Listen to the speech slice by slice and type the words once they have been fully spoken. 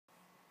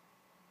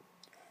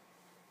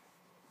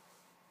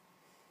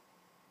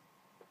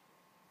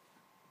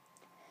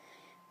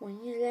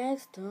When your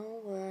legs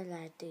don't work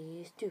like they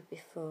used to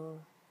before,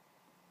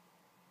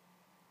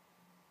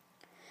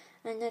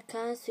 and I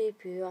can't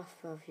sweep you off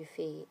of your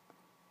feet.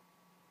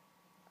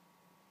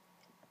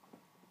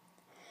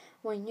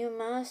 When your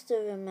mouth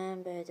still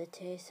remember the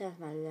taste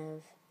of my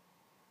love.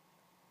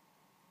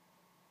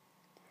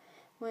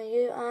 When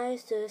your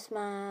eyes still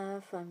smile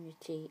from your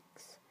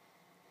cheeks.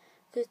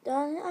 'Cause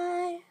darling,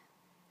 I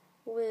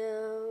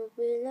will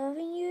be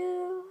loving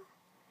you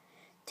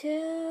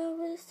till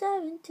we're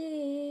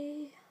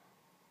 70.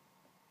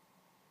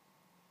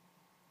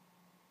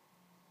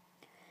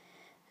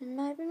 It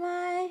might be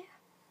my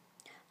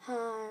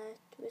heart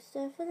was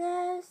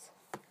selfless,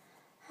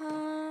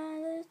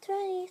 heart of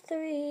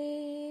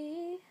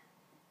 23.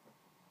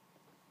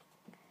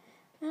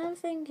 I'm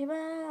thinking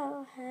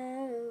about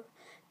how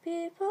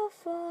people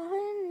fall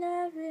in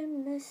love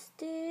in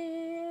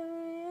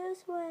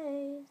mysterious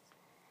ways.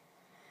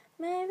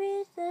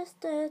 Maybe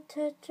just a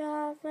touch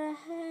of a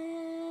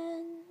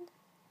hand.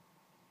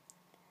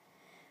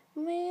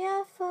 May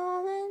I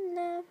fall in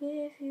love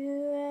with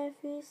you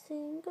every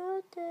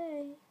single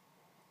day.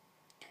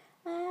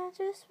 I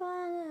just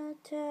wanna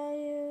tell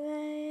you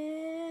I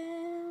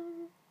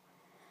am,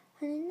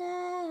 honey,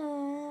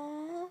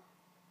 now.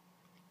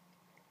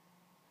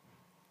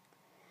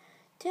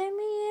 Take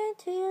me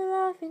into your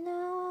loving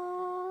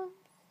arms.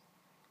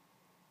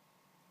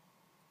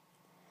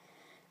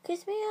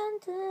 Kiss me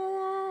under the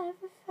light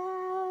of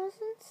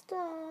 1,000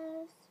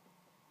 stars.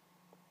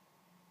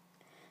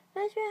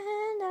 Put your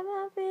hand on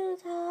my beating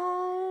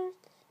heart.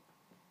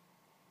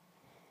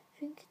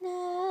 Thinking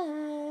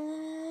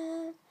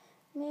that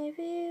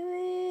maybe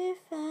we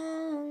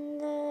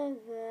found love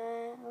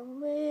right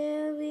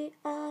where we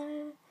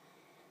are.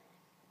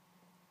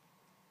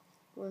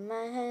 When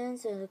my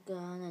hands are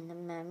gone and the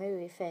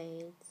memory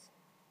fades,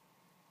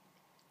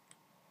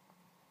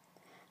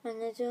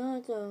 and I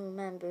don't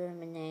remember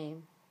my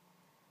name.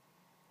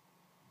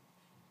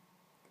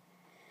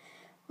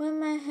 When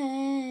my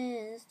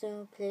hands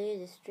don't play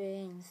the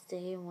strings the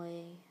same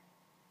way,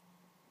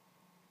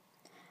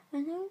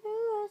 I know you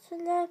want to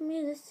love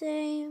me the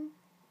same.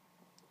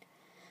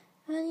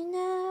 Honey,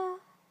 now,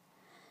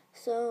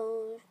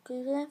 so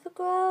good never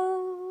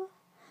grow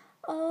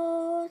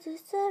old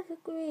as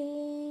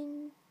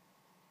evergreen.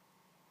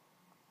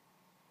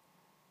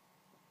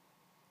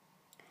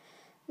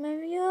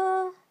 Maybe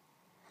your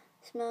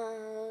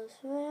smile's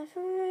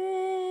forever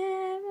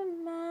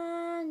in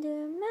my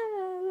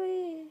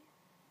memory.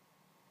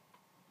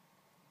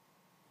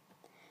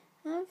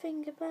 I'm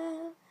thinking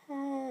about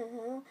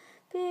how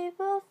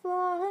people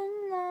fall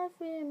in love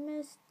in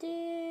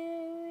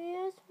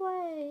mysterious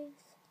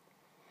ways.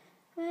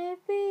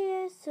 Maybe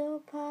it's so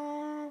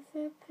part of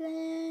a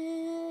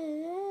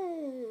plan.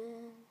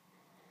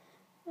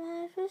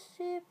 Life is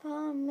keep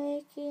on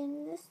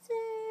making the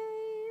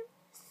same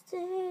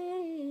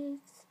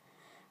mistakes.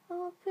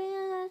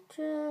 Hoping that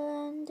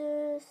you'll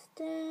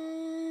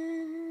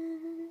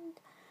understand.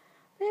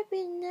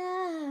 Baby,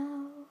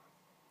 now.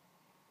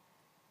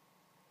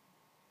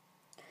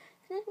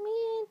 Take me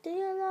into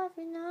your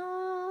loving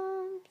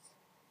arms.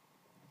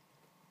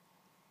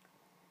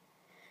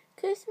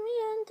 Kiss me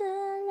under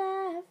the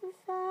light of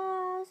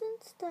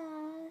 1,000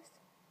 stars.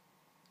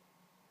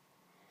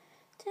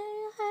 Take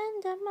your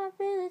hand on my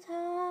beating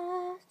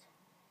heart.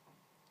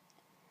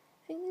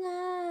 Think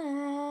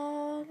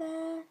now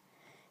that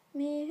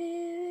maybe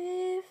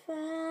we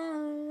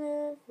found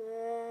love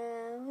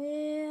right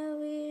where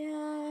we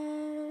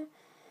are.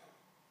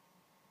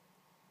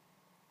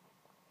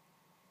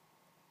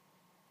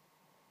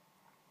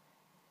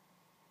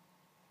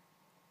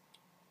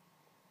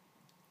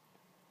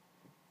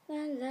 La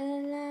la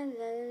la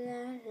la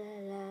la la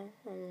la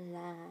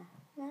la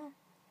la.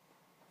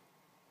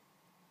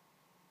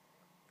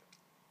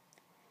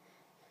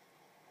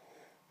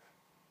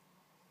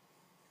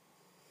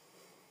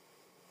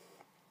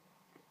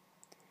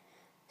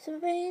 So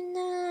baby,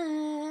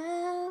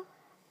 now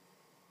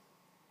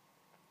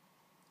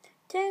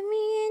take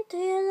me